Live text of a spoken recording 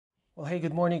Well, hey,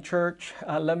 good morning, church.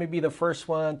 Let me be the first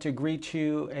one to greet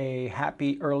you a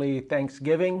happy early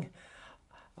Thanksgiving.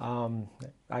 Um,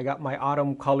 I got my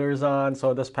autumn colors on,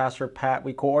 so does Pastor Pat.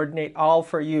 We coordinate all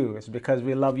for you. It's because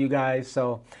we love you guys.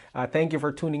 So thank you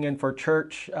for tuning in for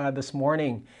church this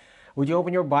morning. Would you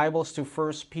open your Bibles to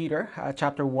First Peter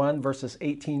chapter 1, verses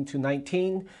 18 to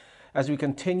 19, as we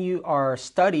continue our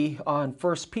study on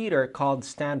First Peter called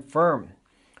Stand Firm,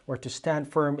 or to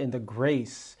stand firm in the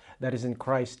grace that is in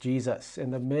Christ Jesus.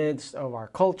 In the midst of our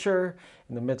culture,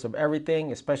 in the midst of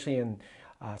everything, especially in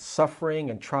suffering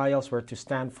and trials, we're to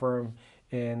stand firm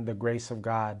in the grace of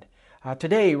God.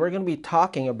 Today, we're going to be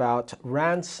talking about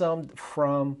ransomed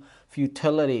from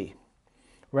futility.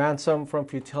 Ransom from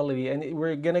futility. And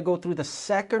we're going to go through the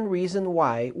second reason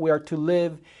why we are to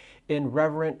live in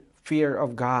reverent fear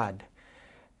of God.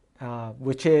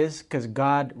 Which is because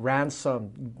God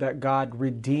ransomed, that God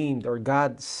redeemed, or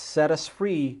God set us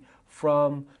free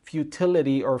from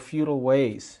futility or futile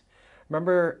ways.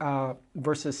 Remember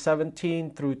verses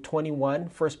 17 through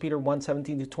 21, 1 Peter 1,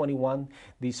 17 to 21.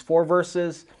 These four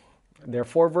verses, there are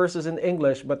four verses in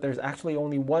English, but there's actually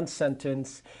only one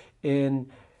sentence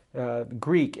in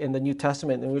Greek in the New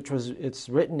Testament in which it's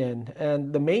written in.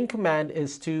 And the main command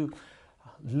is to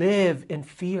live in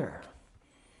fear.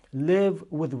 Live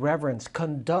with reverence,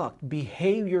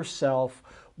 behave yourself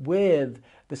with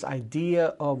this idea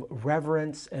of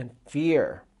reverence and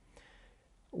fear.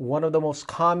 One of the most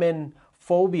common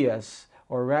phobias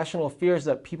or rational fears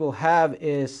that people have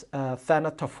is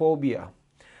thanatophobia.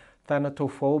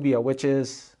 Thanatophobia, which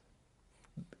is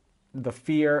the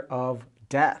fear of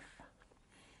death.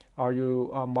 Are you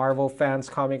Marvel fans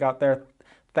comic out there?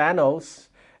 Thanos,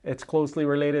 it's closely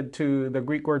related to the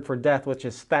Greek word for death, which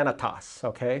is thanatos.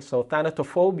 Okay, so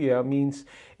thanatophobia means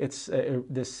it's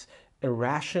this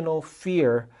irrational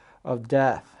fear of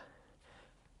death.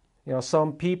 You know,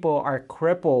 some people are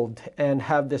crippled and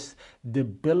have this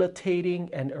debilitating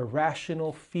and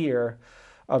irrational fear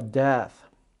of death,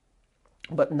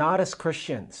 but not as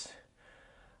Christians.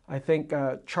 I think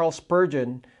Charles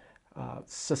Spurgeon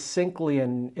succinctly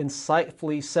and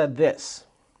insightfully said this: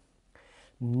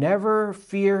 "Never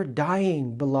fear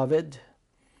dying, beloved.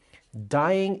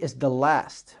 Dying is the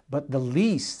last, but the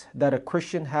least that a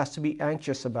Christian has to be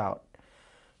anxious about.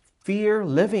 Fear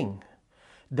living.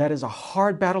 That is a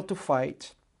hard battle to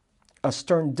fight, a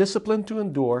stern discipline to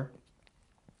endure,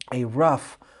 a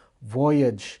rough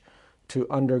voyage to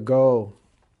undergo."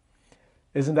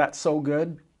 Isn't that so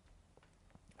good?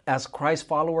 As Christ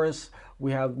followers,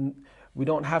 we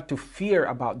don't have to fear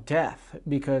about death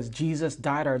because Jesus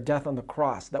died our death on the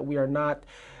cross, that we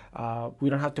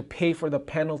don't have to pay for the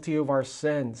penalty of our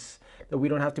sins, that we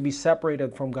don't have to be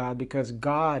separated from God because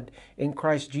God in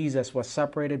Christ Jesus was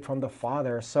separated from the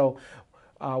Father. So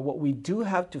what we do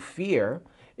have to fear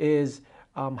is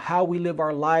how we live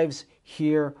our lives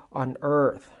here on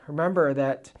earth. Remember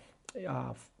that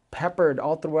peppered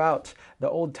all throughout the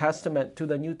Old Testament to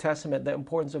the New Testament, the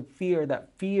importance of fear, that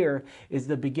fear is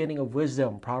the beginning of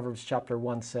wisdom, Proverbs chapter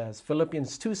 1 says.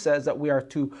 Philippians 2 says that we are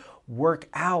to work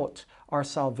out our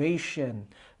salvation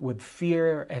with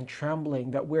fear and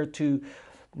trembling, that we're to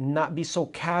not be so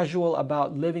casual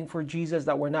about living for Jesus,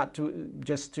 that we're not to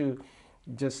just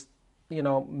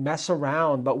mess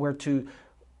around, but we're to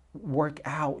work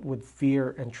out with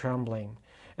fear and trembling.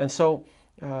 And so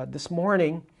this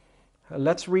morning,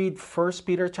 let's read 1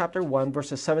 Peter chapter 1,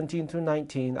 verses 17 to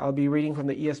 19. I'll be reading from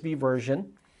the ESV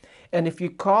version. "And if you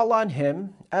call on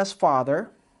him as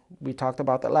Father," we talked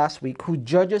about that last week, "who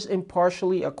judges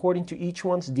impartially according to each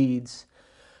one's deeds,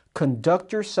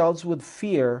 conduct yourselves with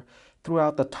fear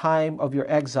throughout the time of your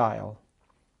exile,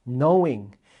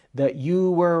 knowing that you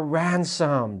were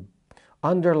ransomed."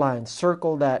 Underline,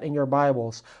 circle that in your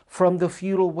Bibles. "From the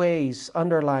futile ways,"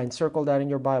 underline, circle that in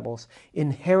your Bibles,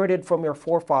 "inherited from your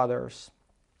forefathers,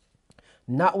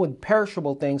 not with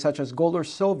perishable things such as gold or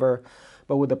silver,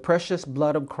 but with the precious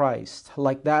blood of Christ,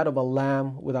 like that of a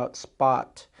lamb without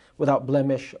spot, without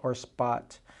blemish or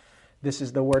spot." This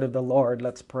is the word of the Lord.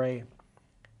 Let's pray.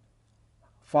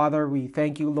 Father, we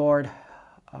thank you, Lord,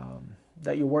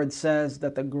 that your word says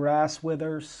that the grass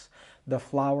withers, the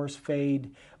flowers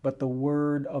fade, but the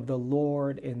word of the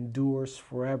Lord endures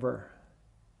forever.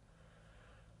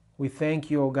 We thank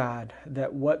you, O God,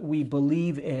 that what we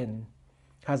believe in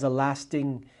has a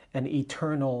lasting and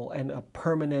eternal and a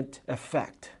permanent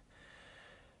effect.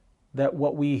 That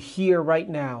what we hear right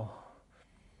now,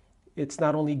 it's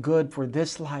not only good for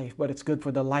this life, but it's good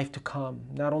for the life to come.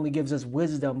 Not only gives us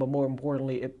wisdom, but more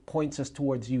importantly, it points us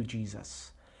towards you,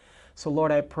 Jesus. So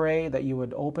Lord, I pray that you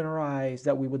would open our eyes,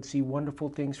 that we would see wonderful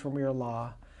things from your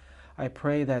law. I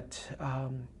pray that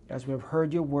as we have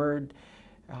heard your word,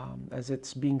 as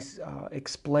it's being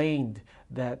explained,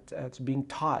 that it's being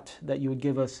taught, that you would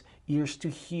give us ears to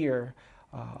hear,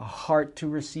 a heart to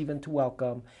receive and to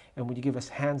welcome, and would you give us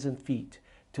hands and feet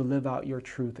to live out your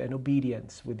truth and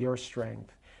obedience with your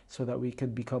strength, so that we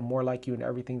could become more like you in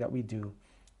everything that we do.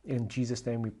 In Jesus'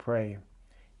 name we pray.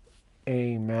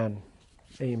 Amen.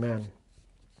 Amen.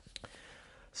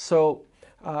 So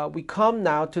we come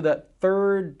now to the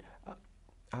third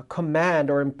command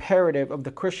or imperative of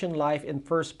the Christian life in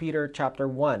 1 Peter chapter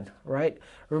 1, right?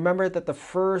 Remember that the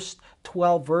first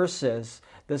 12 verses,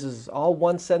 this is all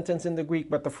one sentence in the Greek,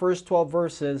 but the first 12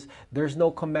 verses, there's no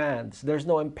commands, there's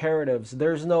no imperatives,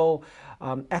 there's no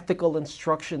ethical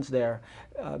instructions there.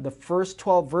 The first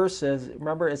 12 verses,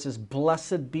 remember, it says,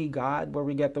 blessed be God, where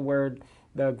we get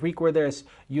the Greek word there is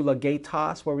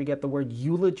eulogetos, where we get the word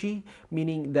eulogy,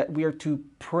 meaning that we are to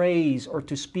praise or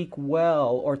to speak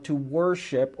well or to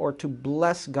worship or to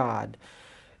bless God.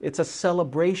 It's a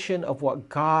celebration of what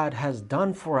God has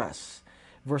done for us,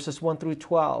 verses 1 through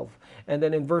 12. And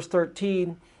then in verse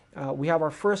 13, we have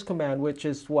our first command, which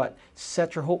is what?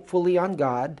 Set your hope fully on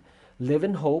God, live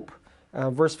in hope.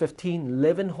 Verse 15,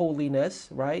 live in holiness,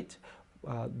 right?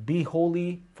 Be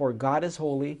holy, for God is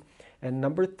holy. And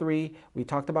number 3, we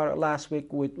talked about it last week,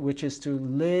 which is to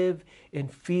live in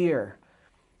fear,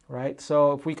 right?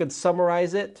 So if we could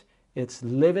summarize it, it's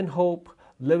live in hope,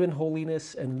 live in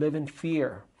holiness, and live in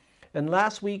fear. And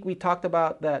last week we talked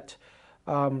about that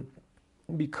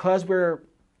because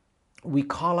we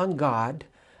call on God,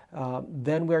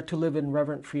 then we're to live in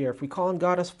reverent fear. If we call on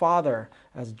God as Father,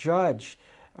 as Judge,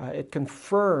 it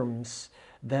confirms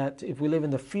that if we live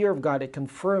in the fear of God, it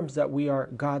confirms that we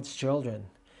are God's children.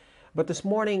 But this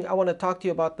morning, I want to talk to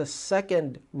you about the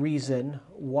second reason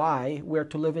why we're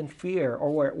to live in fear,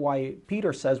 or why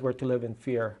Peter says we're to live in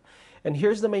fear. And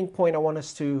here's the main point I want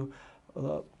us to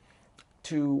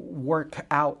work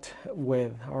out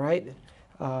with, all right?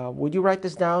 Would you write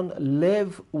this down?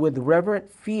 Live with reverent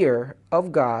fear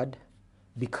of God,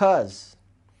 because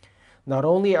not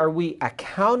only are we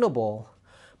accountable,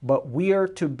 but we are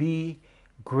to be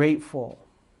grateful.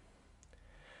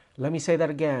 Let me say that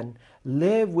again.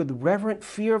 Live with reverent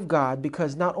fear of God,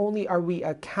 because not only are we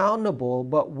accountable,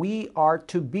 but we are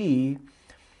to be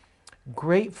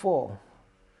grateful.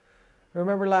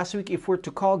 Remember last week, if we're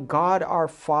to call God our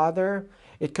Father,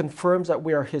 it confirms that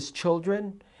we are His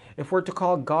children. If we're to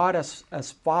call God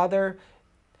as Father,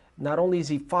 not only is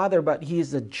He Father, but He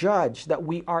is the judge, that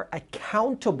we are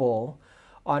accountable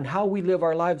on how we live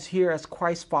our lives here as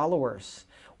Christ followers.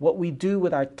 What we do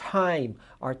with our time,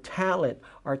 our talent,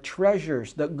 our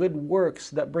treasures, the good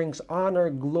works that brings honor,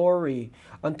 glory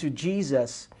unto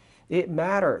Jesus, it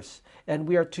matters. And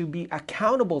we are to be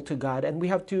accountable to God, and we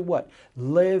have to what?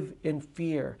 Live in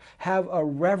fear. Have a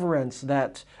reverence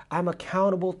that I'm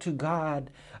accountable to God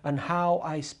on how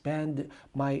I spend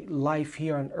my life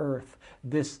here on earth.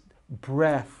 This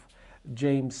breath,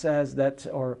 James says that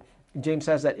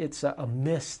it's a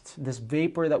mist, this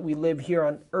vapor that we live here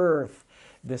on earth,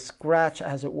 this scratch,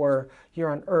 as it were, here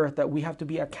on earth, that we have to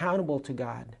be accountable to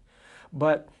God.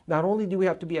 But not only do we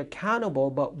have to be accountable,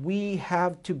 but we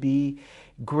have to be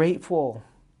grateful.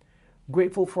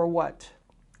 Grateful for what?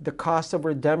 The cost of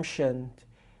redemption.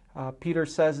 Peter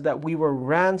says that we were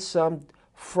ransomed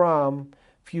from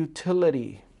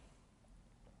futility.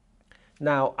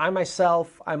 Now, I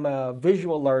myself, I'm a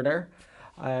visual learner,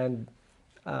 and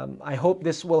I hope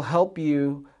this will help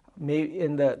you maybe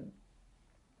in the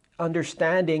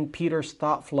understanding Peter's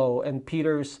thought flow and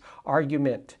Peter's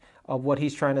argument of what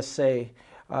he's trying to say.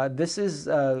 This is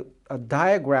a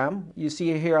diagram. You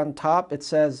see here on top, it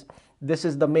says this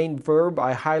is the main verb.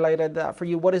 I highlighted that for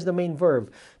you. What is the main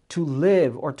verb? To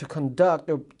live or to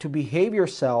conduct or to behave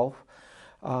yourself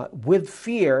with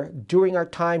fear during our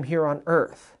time here on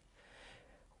earth.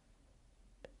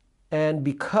 And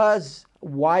because,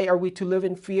 why are we to live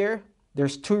in fear?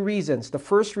 There's 2 reasons. The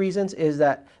first reason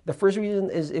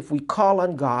is if we call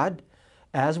on God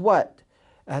as what?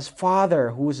 As Father,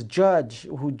 who is judge,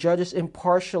 who judges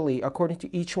impartially according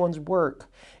to each one's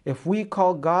work. If we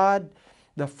call God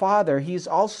the Father, He's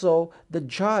also the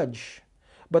judge.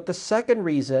 But the second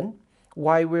reason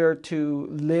why we're to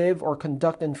live or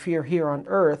conduct in fear here on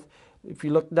earth, if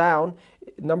you look down,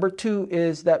 number 2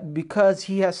 is that because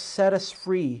He has set us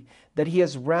free, that He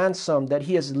has ransomed, that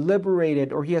He has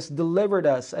liberated, or He has delivered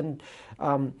us. And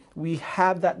we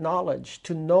have that knowledge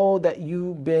to know that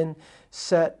you've been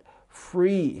set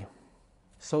free.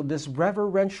 So this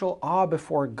reverential awe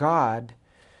before God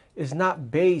is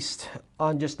not based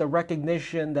on just the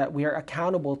recognition that we are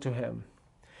accountable to Him,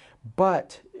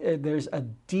 but there's a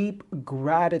deep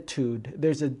gratitude.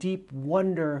 There's a deep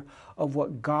wonder of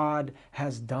what God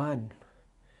has done.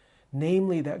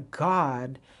 Namely, that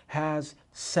God has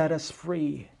set us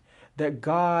free, that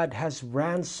God has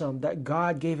ransomed, that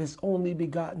God gave his only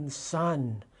begotten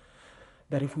Son,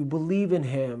 that if we believe in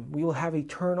him, we will have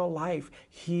eternal life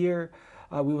here.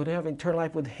 We would have eternal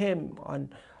life with him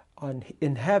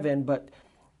in heaven. But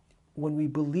when we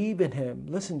believe in him,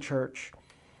 listen, church,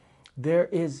 there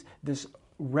is this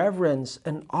reverence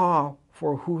and awe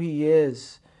for who he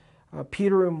is.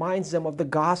 Peter reminds them of the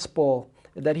gospel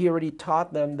that he already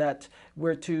taught them, that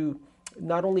we're to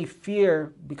not only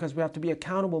fear because we have to be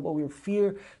accountable, but we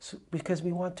fear because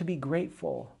we want to be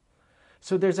grateful.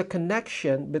 So there's a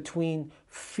connection between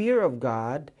fear of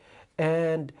God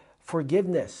and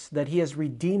forgiveness, that he has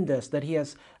redeemed us, that he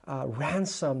has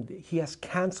ransomed, he has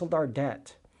canceled our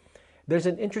debt. There's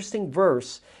an interesting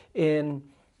verse in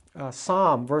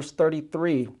Psalm, verse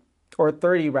 33, or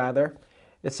 30 rather.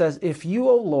 It says, if you,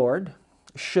 O Lord,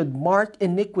 should mark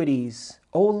iniquities,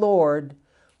 O Lord,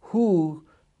 who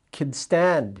can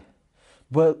stand?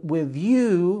 But with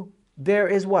you, there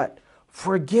is what?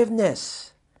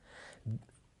 Forgiveness.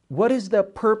 What is the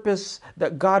purpose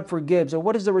that God forgives? Or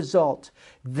what is the result?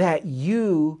 That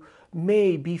you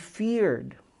may be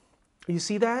feared. You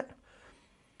see that?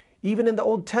 Even in the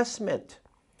Old Testament.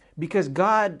 Because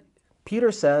God,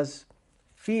 Peter says,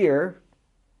 fear,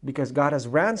 because God has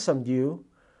ransomed you,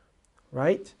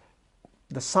 right?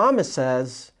 The psalmist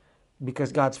says,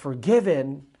 because God's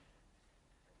forgiven,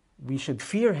 we should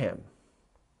fear him.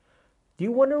 Do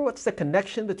you wonder what's the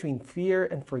connection between fear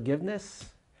and forgiveness?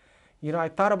 You know, I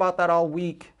thought about that all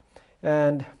week,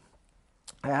 and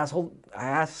I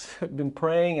been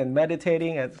praying and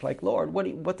meditating, and it's like, Lord,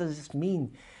 what does this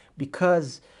mean?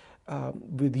 Because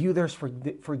with you there's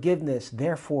forgiveness,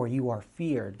 therefore you are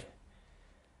feared.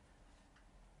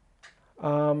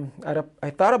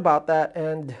 I thought about that,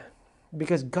 and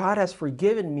because God has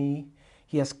forgiven me,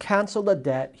 he has canceled a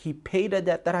debt, he paid a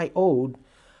debt that I owed,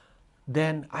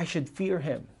 then I should fear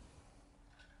him.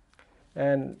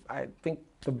 And I think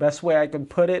the best way I can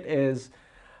put it is,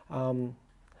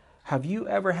 have you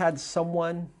ever had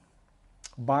someone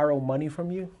borrow money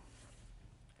from you?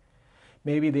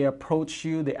 Maybe they approached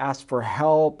you, they asked for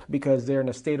help because they're in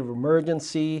a state of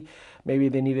emergency. Maybe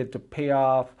they needed to pay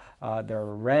off their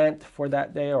rent for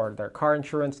that day or their car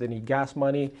insurance. They need gas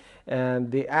money.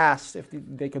 And they asked if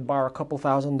they could borrow a couple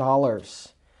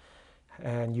 $1,000s.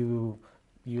 And you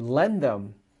lend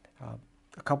them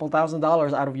a couple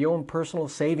 $1,000s out of your own personal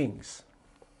savings.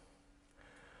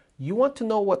 You want to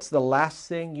know what's the last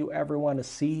thing you ever want to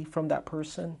see from that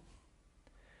person?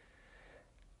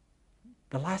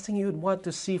 The last thing you would want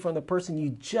to see from the person you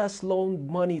just loaned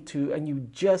money to and you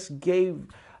just gave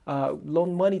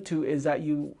loan money to is that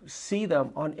you see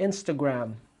them on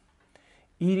Instagram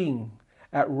eating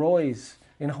at Roy's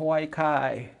in Hawaii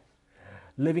Kai,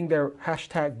 living their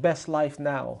hashtag best life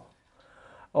now.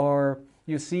 Or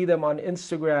you see them on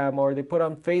Instagram, or they put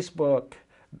on Facebook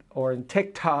or in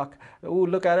TikTok, ooh,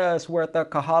 look at us, we're at the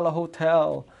Kahala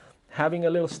Hotel having a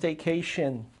little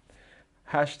staycation.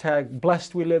 Hashtag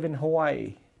blessed we live in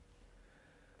Hawaii.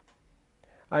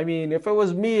 I mean, if it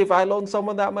was me, if I loaned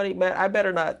someone that money, man, I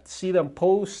better not see them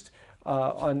post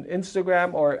on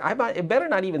Instagram, or I better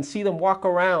not even see them walk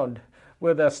around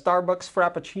with a Starbucks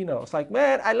Frappuccino. It's like,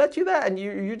 man, I let you that, and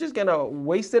you're just going to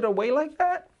waste it away like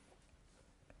that?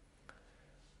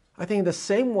 I think the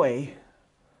same way,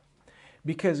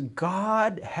 because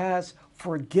God has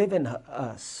forgiven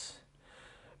us,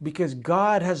 because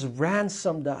God has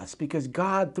ransomed us, because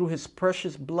God, through his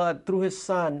precious blood, through his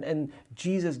Son, and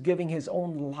Jesus giving his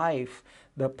own life,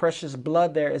 the precious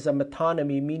blood there is a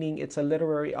metonymy, meaning it's a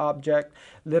literary object,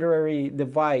 literary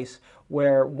device,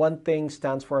 where one thing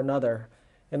stands for another.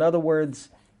 In other words,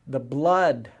 the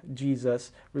blood,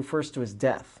 Jesus, refers to his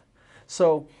death.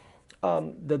 So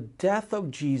the death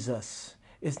of Jesus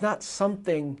is not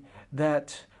something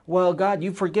that, well, God,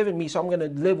 you've forgiven me, so I'm going to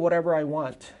live whatever I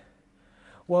want.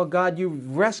 Well, God, you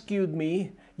rescued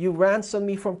me, you ransomed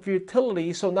me from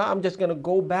futility, so now I'm just going to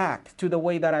go back to the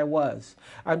way that I was.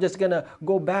 I'm just going to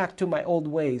go back to my old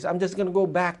ways. I'm just going to go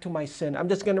back to my sin. I'm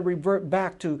just going to revert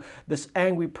back to this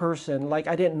angry person like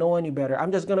I didn't know any better.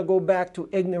 I'm just going to go back to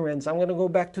ignorance. I'm going to go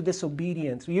back to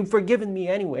disobedience. You've forgiven me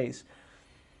anyways.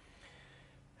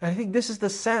 And I think this is the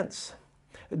sense,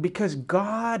 because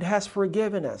God has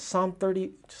forgiven us. Psalm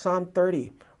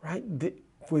 30, right?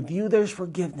 With you there's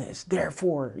forgiveness,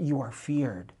 therefore you are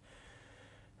feared,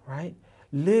 right?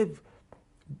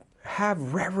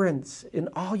 Have reverence in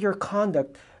all your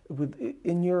conduct.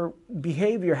 in your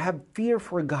behavior, have fear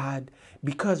for God.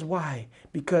 Because why?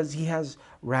 Because He has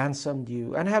ransomed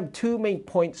you. And I have two main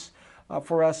points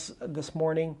for us this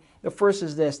morning. The first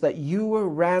is this, that you were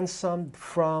ransomed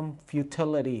from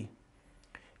futility.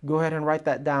 Go ahead and write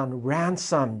that down.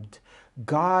 Ransomed.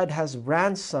 God has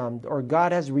ransomed, or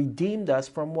God has redeemed us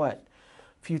from what?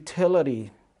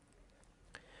 Futility.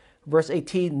 Verse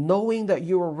 18, knowing that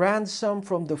you were ransomed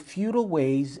from the futile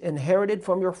ways inherited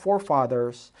from your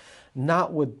forefathers,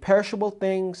 not with perishable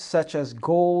things such as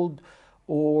gold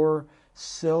or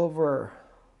silver.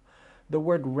 The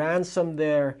word ransom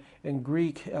there in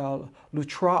Greek,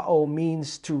 lutrao,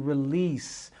 means to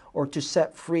release or to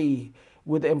set free,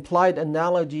 with the implied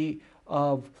analogy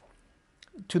of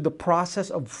to the process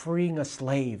of freeing a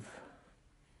slave.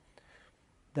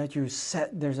 That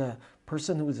there's a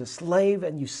person who is a slave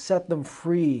and you set them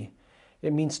free.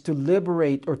 It means to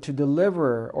liberate or to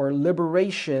deliver, or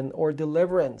liberation or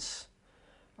deliverance.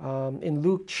 In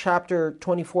Luke chapter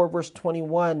 24, verse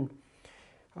 21,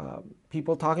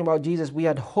 people talking about Jesus, we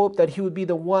had hoped that He would be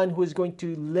the one who is going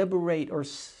to liberate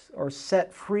or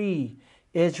set free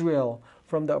Israel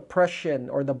from the oppression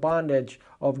or the bondage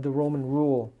of the Roman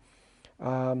rule.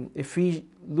 Ephesians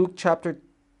chapter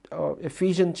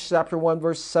 1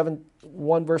 verse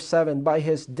 7, by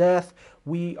His death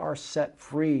we are set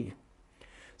free.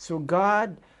 So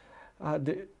God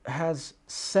has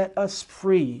set us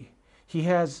free. He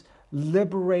has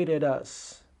liberated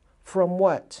us from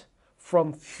what?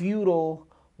 From futile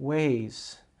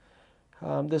ways.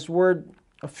 This word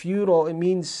futile,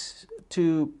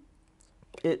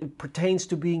 it pertains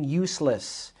to being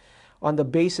useless on the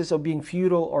basis of being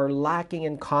futile or lacking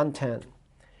in content.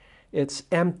 It's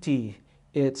empty,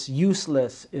 it's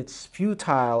useless, it's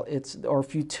futile, or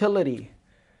futility.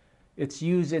 It's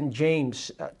used in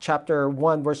James chapter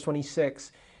 1 verse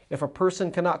 26. If a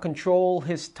person cannot control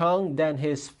his tongue, then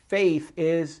his faith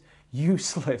is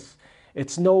useless.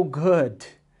 It's no good,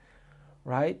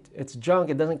 right? It's junk.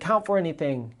 It doesn't count for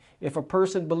anything. If a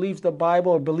person believes the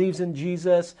Bible or believes in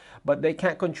Jesus, but they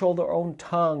can't control their own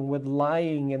tongue with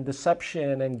lying and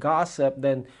deception and gossip,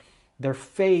 then their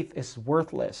faith is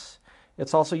worthless.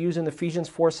 It's also used in Ephesians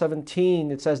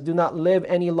 4:17. It says, do not live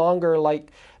any longer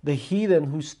like the heathen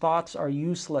whose thoughts are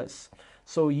useless.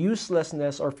 So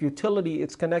uselessness or futility,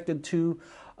 it's connected to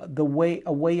a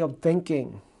way of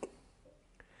thinking.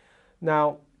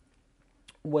 Now,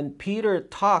 when Peter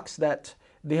talks that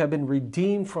they have been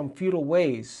redeemed from futile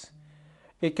ways,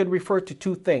 it could refer to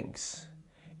two things.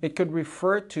 It could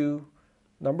refer to,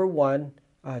 number one,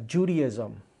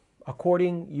 Judaism.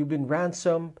 You've been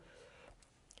ransomed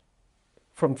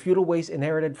from futile ways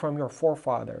inherited from your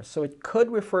forefathers. So it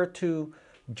could refer to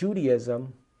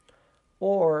Judaism,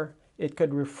 or it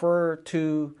could refer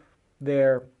to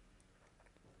their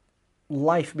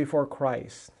life before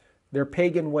Christ, their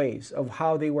pagan ways of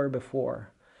how they were before.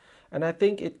 And I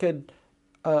think it could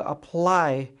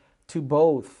apply to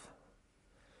both.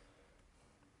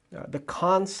 The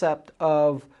concept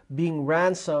of being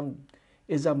ransomed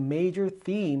is a major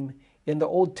theme in the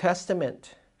Old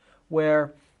Testament,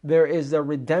 where there is the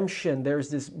redemption, there's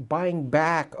this buying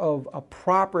back of a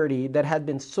property that had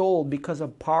been sold because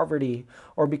of poverty,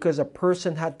 or because a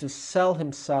person had to sell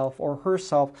himself or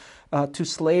herself to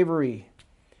slavery.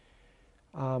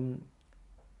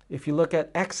 If you look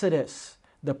at Exodus,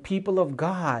 the people of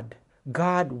God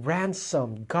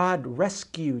ransomed, God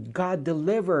rescued, God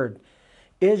delivered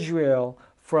Israel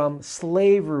from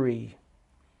slavery.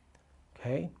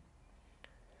 Okay?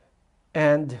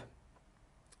 And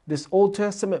this Old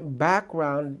Testament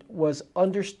background was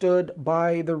understood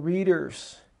by the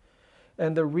readers.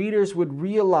 And the readers would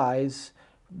realize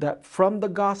that from the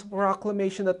gospel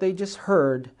proclamation that they just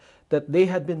heard, that they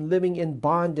had been living in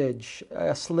bondage,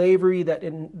 a slavery that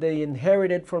they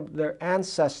inherited from their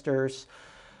ancestors,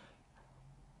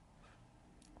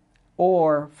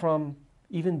 or from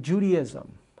even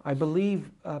Judaism. I believe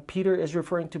Peter is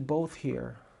referring to both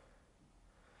here.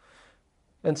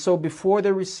 And so before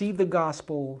they received the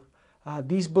gospel,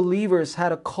 these believers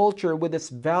had a culture with its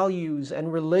values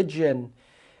and religion.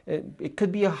 It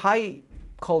could be a high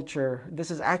culture.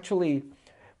 This is actually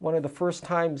one of the first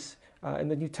times in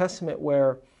the New Testament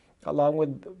where, along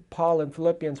with Paul in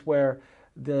Philippians, where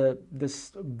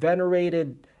this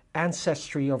venerated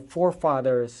ancestry of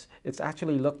forefathers, it's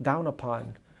actually looked down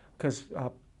upon, because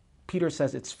Peter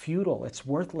says it's futile, it's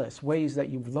worthless, ways that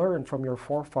you've learned from your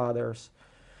forefathers.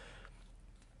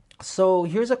 So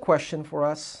here's a question for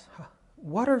us.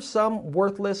 What are some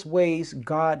worthless ways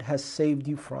God has saved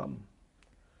you from?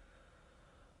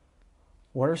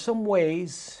 What are some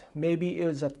ways? Maybe it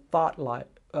was a thought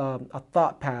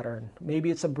pattern.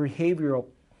 Maybe it's a behavioral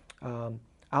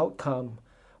outcome.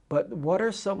 But what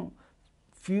are some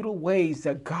futile ways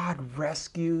that God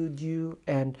rescued you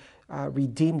and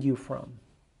redeemed you from?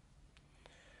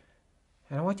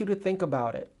 And I want you to think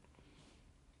about it.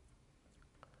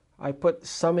 I put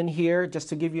some in here just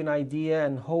to give you an idea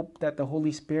and hope that the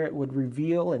Holy Spirit would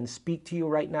reveal and speak to you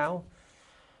right now.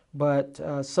 But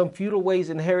some futile ways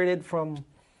inherited from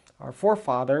our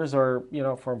forefathers, or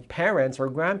from parents or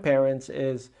grandparents,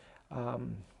 is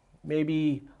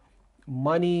maybe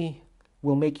money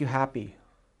will make you happy.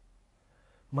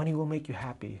 Money will make you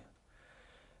happy.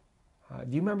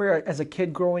 Do you remember as a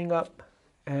kid growing up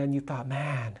and you thought,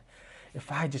 man, if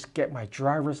I just get my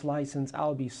driver's license,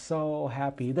 I'll be so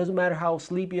happy. It doesn't matter how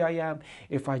sleepy I am.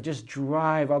 If I just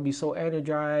drive, I'll be so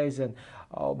energized. And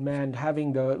oh man,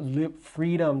 having the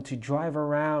freedom to drive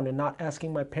around and not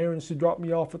asking my parents to drop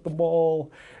me off at the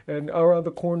mall and around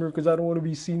the corner because I don't want to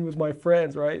be seen with my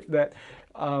friends, right? That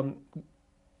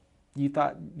you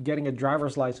thought getting a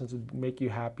driver's license would make you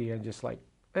happy, and just like,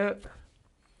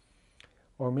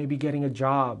 Or maybe getting a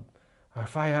job. Or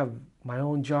if I have my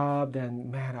own job, then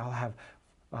man, I'll have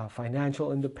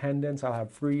financial independence, I'll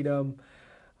have freedom,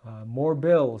 more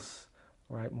bills,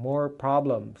 right? More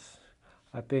problems.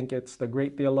 I think it's the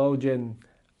great theologian,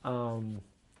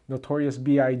 Notorious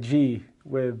B.I.G.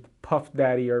 with Puff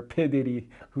Daddy or P. Diddy,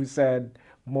 who said,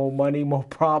 more money, more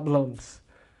problems.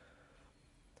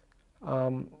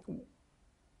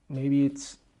 Maybe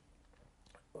it's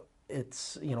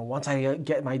once I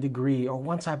get my degree, or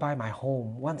once I buy my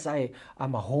home, once I'm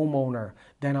a homeowner,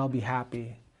 then I'll be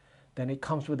happy. Then it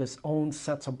comes with its own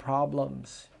sets of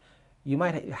problems. You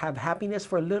might have happiness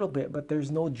for a little bit, but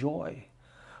there's no joy.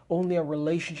 Only a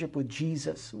relationship with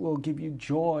Jesus will give you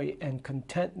joy and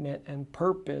contentment and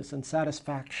purpose and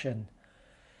satisfaction.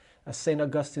 As St.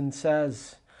 Augustine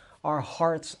says, our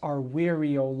hearts are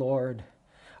weary, O Lord.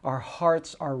 Our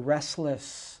hearts are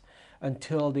restless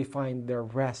until they find their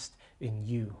rest in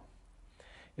you.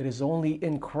 It is only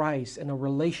in Christ, in a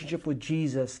relationship with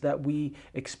Jesus, that we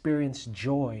experience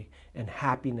joy and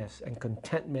happiness and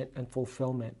contentment and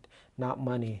fulfillment, not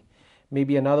money.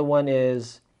 Maybe another one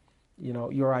is,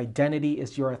 your identity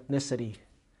is your ethnicity,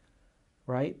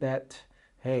 right? That,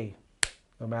 hey,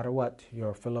 no matter what,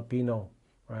 you're Filipino,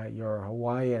 right? You're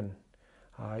Hawaiian,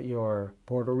 you're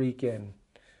Puerto Rican,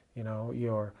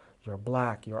 you're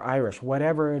black, you're Irish,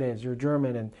 whatever it is, you're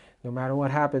German, and no matter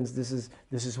what happens, this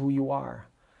is who you are.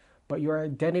 But your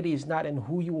identity is not in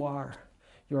who you are.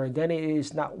 Your identity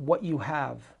is not what you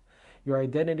have. Your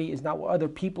identity is not what other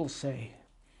people say.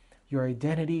 Your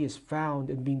identity is found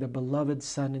in being the beloved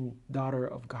son and daughter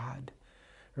of God.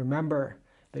 Remember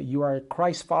that you are a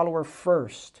Christ follower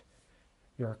first.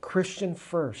 You're a Christian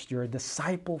first. You're a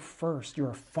disciple first.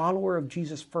 You're a follower of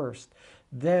Jesus first.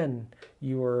 Then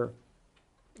your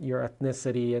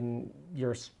ethnicity and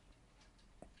your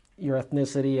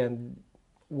ethnicity and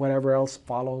whatever else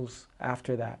follows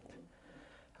after that.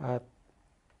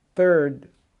 Third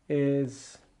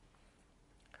is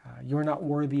you're not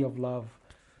worthy of love.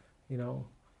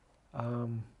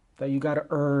 That you got to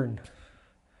earn.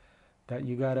 That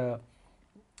you got to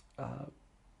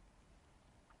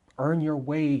earn your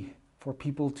way for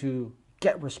people to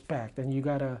get respect, and you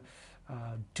got to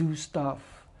do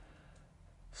stuff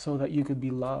so that you could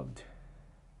be loved.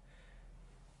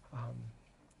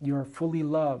 You are fully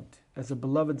loved as a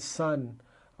beloved son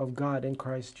of God in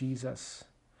Christ Jesus.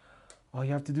 All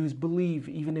you have to do is believe,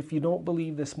 even if you don't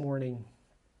believe this morning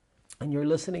and you're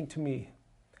listening to me.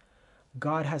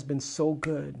 God has been so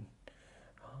good.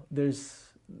 There's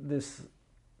this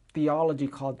theology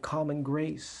called common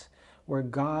grace, where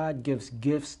God gives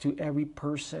gifts to every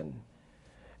person.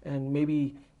 And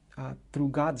maybe through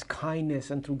God's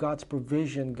kindness and through God's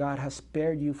provision, God has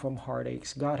spared you from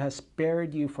heartaches. God has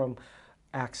spared you from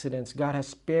accidents. God has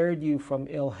spared you from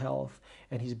ill health.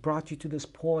 And He's brought you to this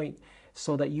point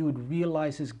so that you would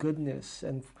realize His goodness.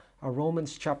 And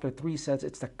Romans chapter 3 says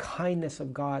it's the kindness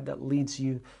of God that leads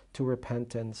you to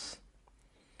repentance.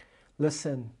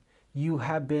 Listen, you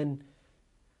have been,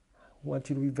 I want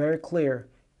you to be very clear,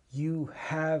 you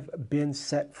have been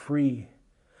set free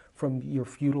from your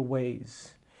futile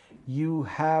ways. You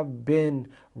have been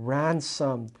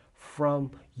ransomed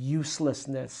from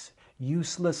uselessness,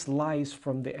 useless lies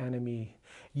from the enemy.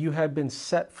 You have been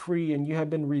set free and you have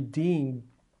been redeemed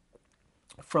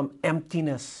from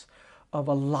emptiness of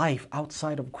a life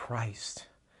outside of Christ.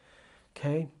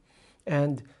 Okay?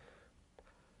 And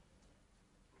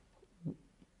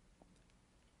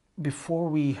before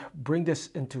we bring this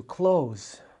into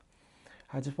close,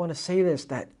 I just want to say this,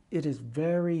 that it is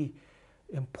very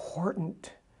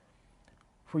important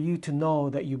for you to know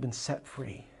that you've been set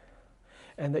free.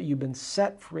 and that you've been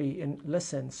set free, and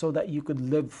listen, so that you could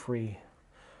live free.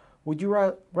 Would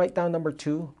you write down number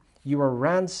 2? You were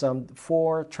ransomed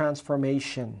for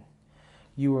transformation.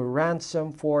 You were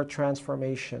ransomed for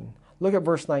transformation. Look at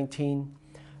verse 19.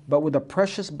 But with the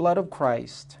precious blood of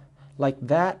Christ, like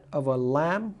that of a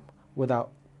lamb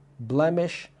without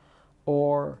blemish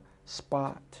or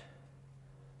spot.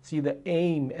 See the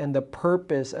aim and the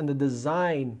purpose and the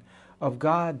design of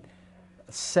God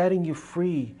setting you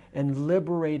free and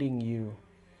liberating you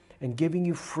and giving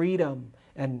you freedom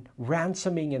and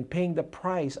ransoming and paying the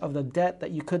price of the debt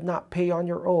that you could not pay on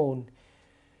your own.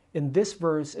 In this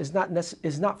verse is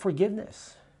not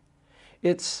forgiveness.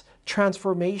 It's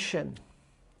transformation.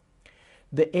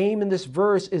 The aim in this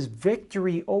verse is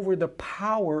victory over the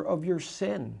power of your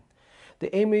sin.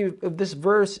 The aim of this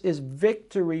verse is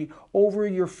victory over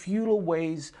your futile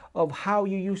ways of how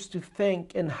you used to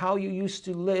think and how you used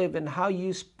to live and how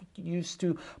you used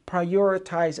to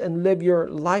prioritize and live your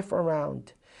life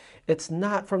around. It's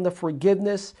not from the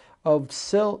forgiveness of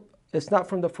sin. It's not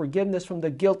from the forgiveness from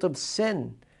the guilt of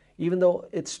sin, even though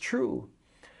it's true.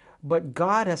 But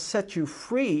God has set you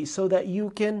free so that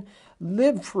you can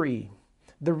live free.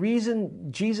 The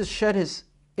reason Jesus shed his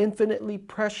infinitely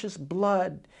precious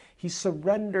blood, he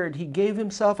surrendered, he gave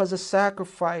himself as a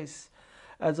sacrifice,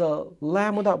 as a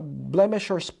lamb without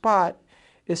blemish or spot,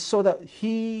 is so that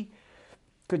he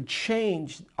could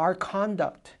change our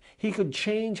conduct. He could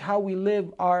change how we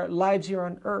live our lives here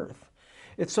on earth.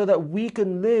 It's so that we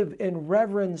can live in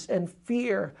reverence and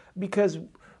fear because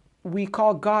we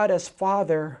call God as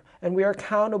Father and we are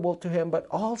accountable to him, but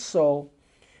also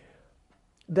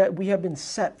that we have been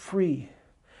set free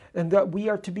and that we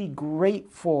are to be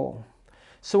grateful.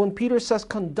 So when Peter says,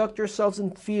 conduct yourselves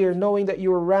in fear, knowing that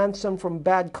you were ransomed from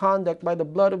bad conduct by the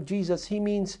blood of Jesus, he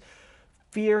means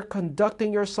fear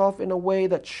conducting yourself in a way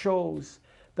that shows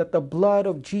that the blood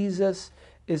of Jesus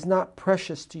is not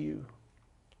precious to you.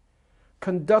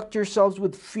 Conduct yourselves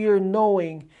with fear,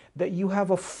 knowing that you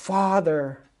have a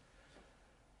Father,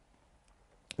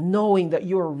 knowing that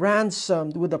you are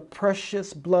ransomed with the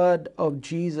precious blood of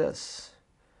Jesus.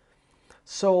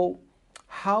 So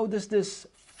how does this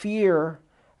fear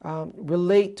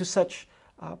relate to such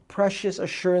precious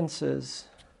assurances?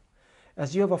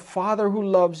 As you have a Father who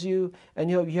loves you, and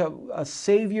you have a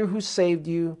Savior who saved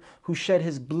you, who shed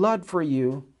his blood for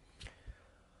you,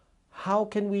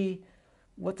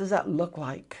 what does that look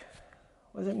like?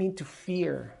 What does it mean to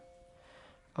fear?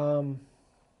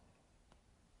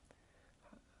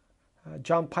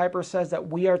 John Piper says that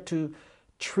we are to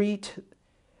treat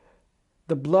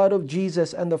the blood of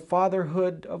Jesus and the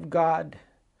fatherhood of God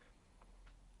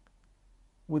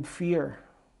with fear.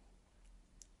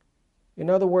 In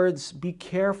other words, be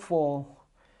careful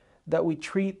that we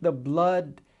treat the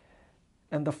blood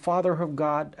and the fatherhood of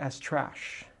God as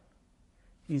trash.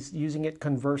 He's using it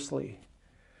conversely.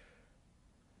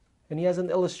 And he has an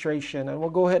illustration, and we'll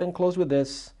go ahead and close with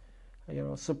this.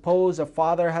 Suppose a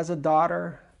father has a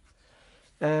daughter,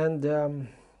 and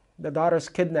the daughter's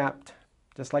kidnapped,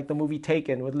 just like the movie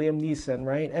Taken with Liam Neeson,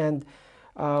 right? And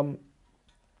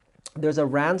there's a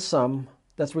ransom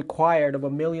that's required of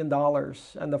 $1 million,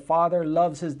 and the father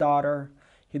loves his daughter.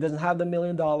 He doesn't have the $1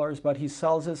 million, but he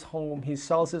sells his home, he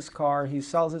sells his car, he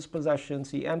sells his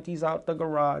possessions, he empties out the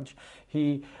garage,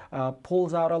 he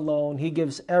pulls out a loan, he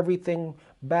gives everything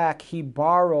back, he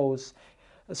borrows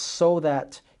so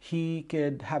that he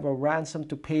could have a ransom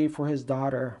to pay for his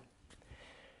daughter.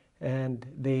 And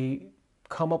they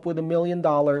come up with $1 million.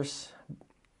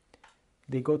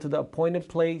 They go to the appointed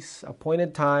place,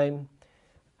 appointed time.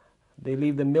 They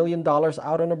leave the $1 million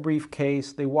out in a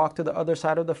briefcase. They walk to the other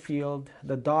side of the field.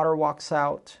 The daughter walks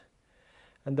out.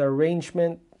 And the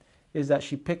arrangement is that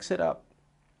she picks it up.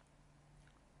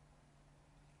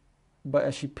 But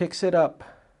as she picks it up,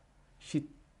 she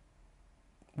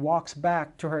walks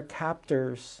back to her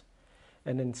captors.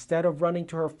 And instead of running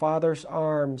to her father's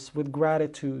arms with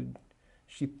gratitude,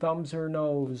 she thumbs her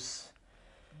nose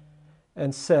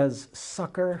and says,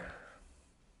 "Sucker,"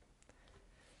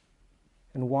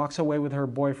 and walks away with her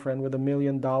boyfriend with $1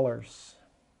 million.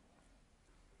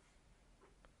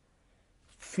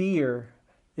 Fear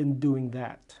in doing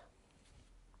that.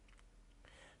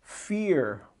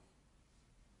 Fear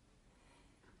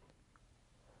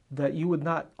that you would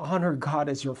not honor God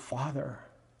as your Father.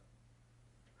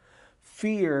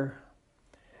 Fear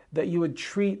that you would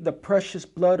treat the precious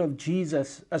blood of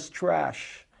Jesus as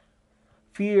trash.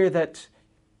 Fear that,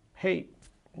 hey,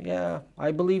 yeah,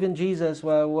 I believe in Jesus.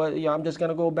 Well, I'm just going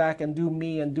to go back and do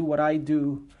me and do what I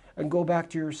do and go back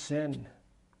to your sin.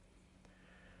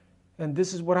 And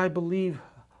this is what I believe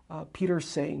Peter's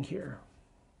saying here.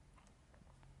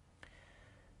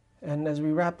 And as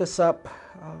we wrap this up,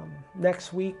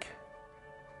 next week,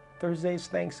 Thursday's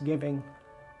Thanksgiving.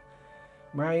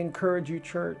 May I encourage you,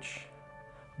 church,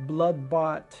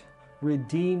 blood-bought,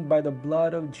 redeemed by the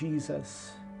blood of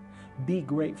Jesus. Be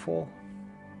grateful.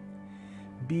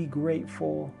 Be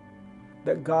grateful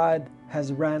that God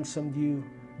has ransomed you.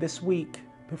 This week,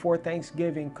 before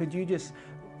Thanksgiving, could you just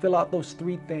fill out those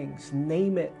 3 things?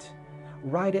 Name it.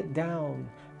 Write it down.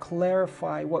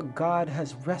 Clarify what God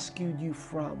has rescued you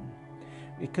from.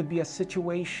 It could be a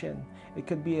situation. It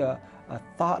could be a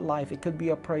thought life. It could be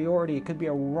a priority. It could be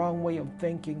a wrong way of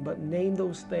thinking, but name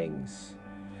those things.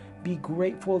 Be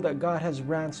grateful that God has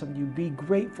ransomed you. Be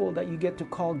grateful that you get to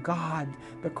call God,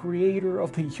 the creator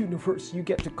of the universe, you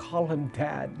get to call him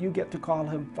Dad. You get to call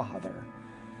him Father.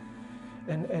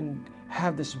 And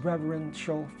have this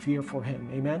reverential fear for him.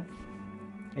 Amen?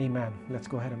 Amen. Let's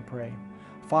go ahead and pray.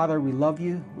 Father, we love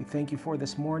you. We thank you for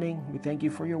this morning. We thank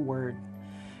you for your word.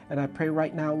 And I pray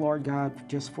right now, Lord God,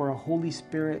 just for a Holy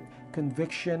Spirit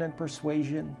conviction and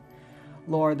persuasion.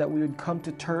 Lord, that we would come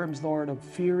to terms, Lord, of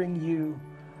fearing you.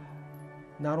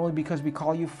 Not only because we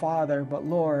call you Father, but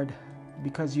Lord,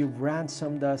 because you've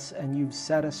ransomed us and you've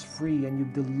set us free and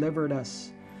you've delivered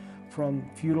us from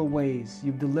futile ways.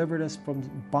 You've delivered us from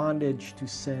bondage to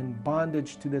sin,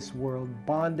 bondage to this world,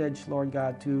 bondage, Lord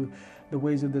God, to the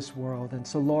ways of this world. And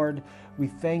so, Lord, we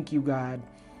thank you, God,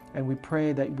 and we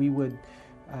pray that we would,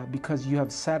 because you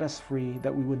have set us free,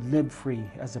 that we would live free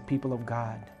as a people of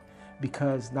God.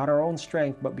 Because not our own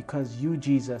strength, but because you,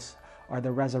 Jesus, are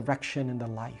the resurrection and the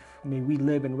life. May we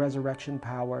live in resurrection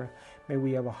power. May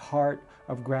we have a heart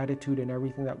of gratitude in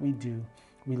everything that we do.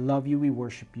 We love you. We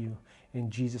worship you. In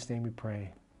Jesus' name we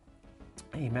pray.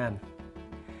 Amen.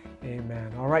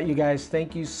 Amen. All right, you guys,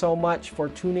 thank you so much for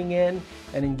tuning in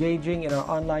and engaging in our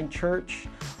online church.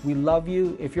 We love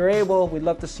you. If you're able, we'd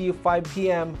love to see you 5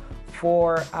 p.m.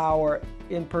 for our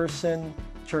in-person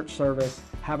church service.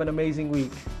 Have an amazing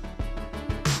week.